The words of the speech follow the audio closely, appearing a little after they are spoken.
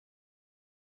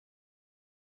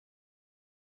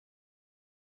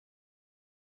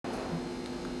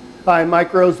Hi,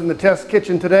 Mike Rose in the test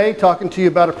kitchen today, talking to you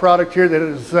about a product here that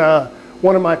is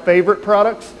one of my favorite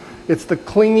products. It's the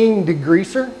clinging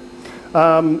degreaser.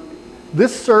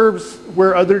 This serves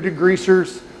where other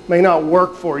degreasers may not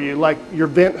work for you, like your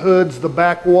vent hoods, the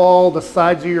back wall, the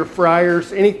sides of your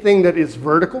fryers, anything that is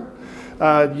vertical.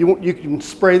 You can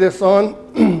spray this on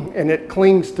and it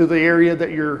clings to the area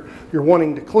that you're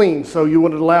wanting to clean. So you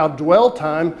would allow dwell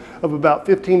time of about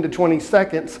 15 to 20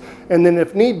 seconds. And then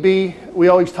if need be, we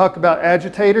always talk about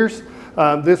agitators.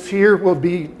 This here will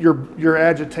be your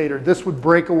agitator. This would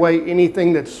break away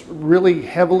anything that's really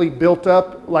heavily built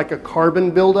up, like a carbon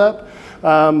buildup.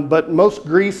 But most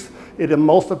grease, it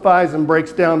emulsifies and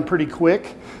breaks down pretty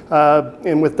quick.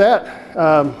 And with that,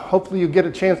 hopefully you get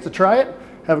a chance to try it.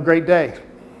 Have a great day.